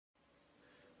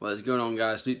What is going on,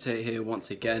 guys? Luke here once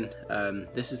again.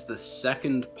 This is the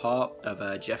second part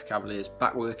of Jeff Cavaliere's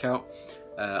back workout.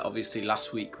 Obviously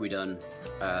last week we done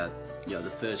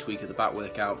the first week of the back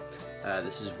workout.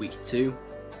 This is week 2,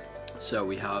 so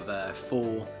we have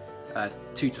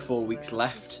 2 to 4 weeks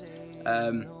left.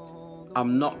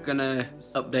 I'm not gonna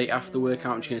update after the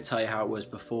workout. I'm just gonna tell you how it was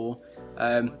before.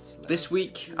 This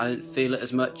week I didn't feel it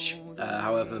as much,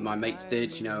 however my mates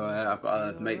did. I've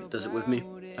got a mate that does it with me.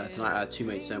 Tonight I had 2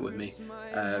 mates doing it with me,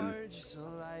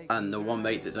 and the one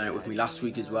mate that done it with me last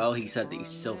week as well, he said that he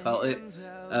still felt it.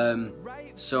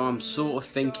 So I'm sort of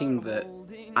thinking that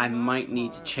I might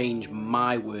need to change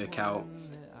my workout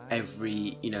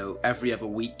every other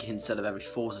week instead of every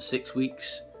 4 to 6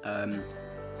 weeks.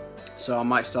 So I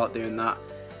might start doing that.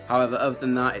 However, other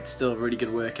than that, it's still a really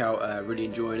good workout. Really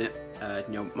enjoying it.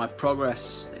 My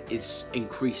progress is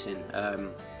increasing.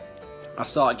 I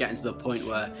started getting to the point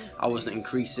where I wasn't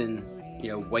increasing,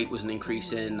 weight wasn't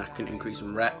increasing, I couldn't increase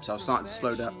in reps. I was starting to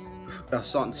slow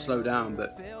down.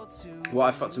 But what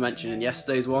I forgot to mention in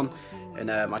yesterday's one, in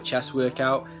my chest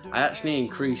workout, I actually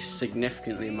increased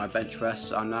significantly in my bench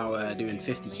press. I'm now doing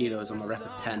 50 kilos on my rep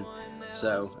of 10.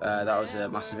 So that was a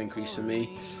massive increase for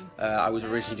me. I was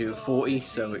originally doing 40,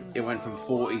 so it went from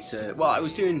 40 to, well, I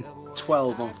was doing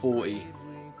 12 on 40,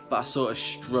 but I sort of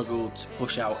struggled to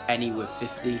push out any with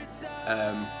 50.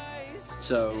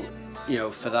 So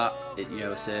for that,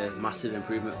 it's a massive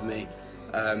improvement for me.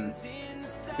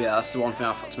 Yeah, that's the one thing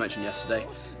I forgot to mention yesterday.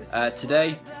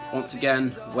 Today, once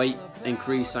again, weight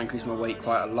increased. I increased my weight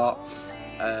quite a lot.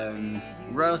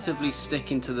 Relatively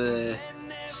sticking to the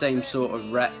same sort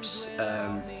of reps.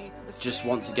 Just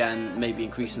once again, maybe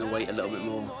increasing the weight a little bit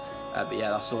more. But yeah,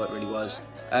 that's all it really was.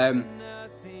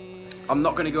 I'm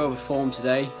not going to go over form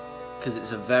today because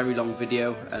it's a very long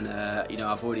video, and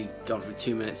I've already gone through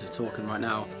 2 minutes of talking right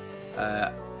now.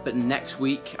 But next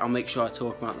week I'll make sure I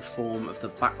talk about the form of the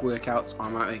back workouts. I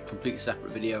might make a completely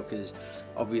separate video because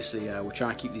obviously we're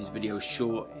trying to keep these videos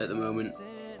short at the moment.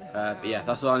 But yeah,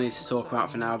 that's all I need to talk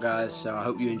about for now, guys. So I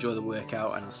hope you enjoy the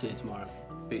workout, and I'll see you tomorrow.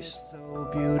 Peace. So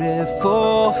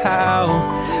beautiful how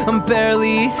I'm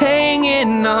barely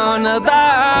hanging on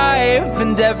alive,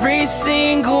 and every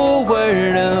single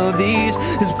word of these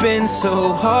has been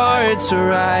so hard to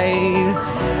write,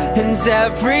 and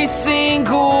every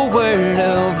single word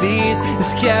of these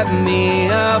has kept me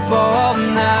up all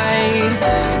night,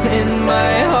 and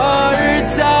my heart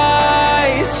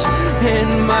dies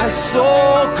and my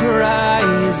soul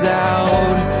cries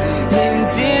out, and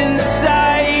inside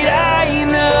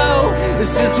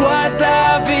this is what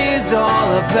love is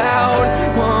all about,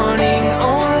 wanting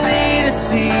only to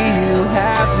see you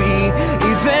happy,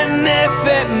 even if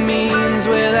it means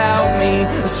without me,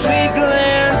 a sweet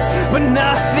glance, but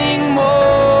nothing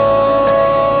more.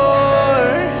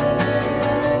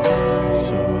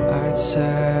 So I'd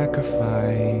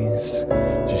sacrifice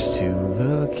just to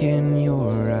look in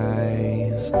your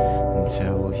eyes and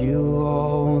tell you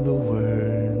all the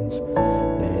words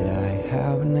that I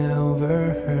have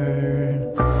never heard.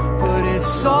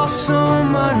 It's all so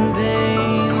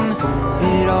mundane,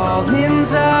 it all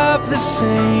ends up the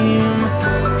same,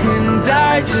 and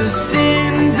I just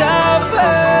end up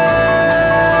hurt.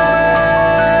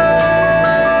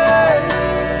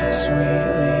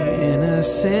 Sweetly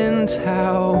innocent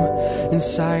how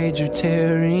inside you're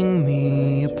tearing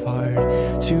me apart.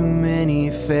 Too many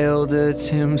failed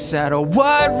attempts at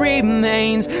what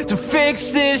remains to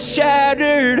fix this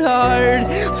shattered heart.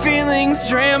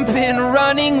 Feelings rampant,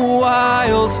 running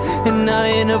wild, and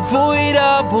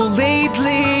unavoidable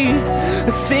lately.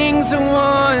 Things I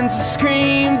want to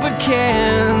scream but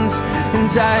can't,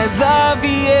 and I love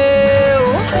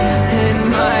you, and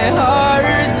my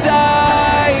heart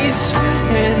dies,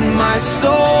 and my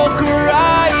soul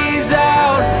cries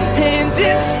out, and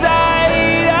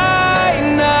inside I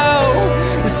know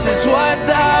this is what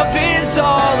love is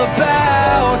all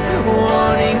about,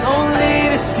 wanting only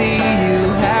to see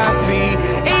you happy,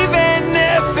 even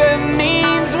if it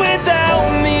means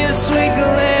without me, a sweet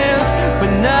glance,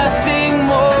 but nothing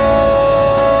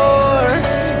more,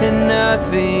 and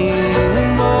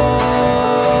nothing more.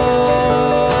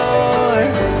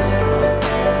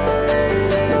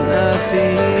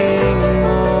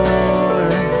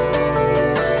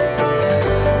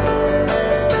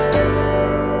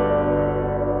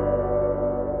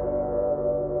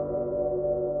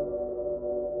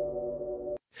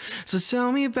 So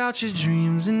tell me about your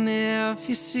dreams, and if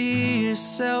you see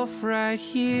yourself right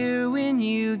here when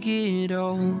you get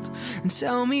old. And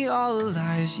tell me all the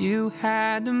lies you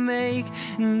had to make,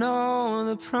 and all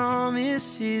the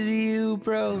promises you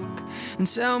broke. And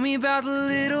tell me about the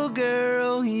little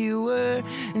girl you were,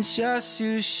 and just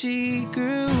who she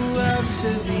grew up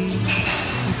to be.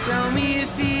 And tell me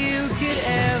if you could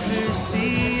ever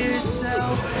see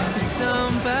yourself as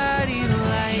somebody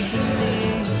like me.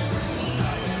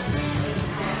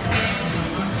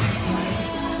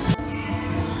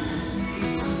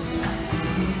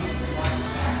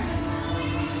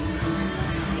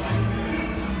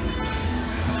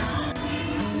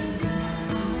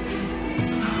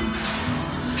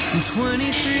 I'm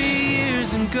 23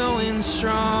 years and going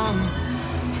strong,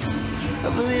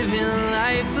 of living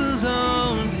life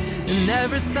alone, and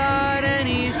never thought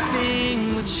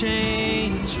anything would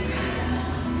change.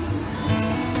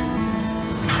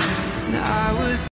 Now I was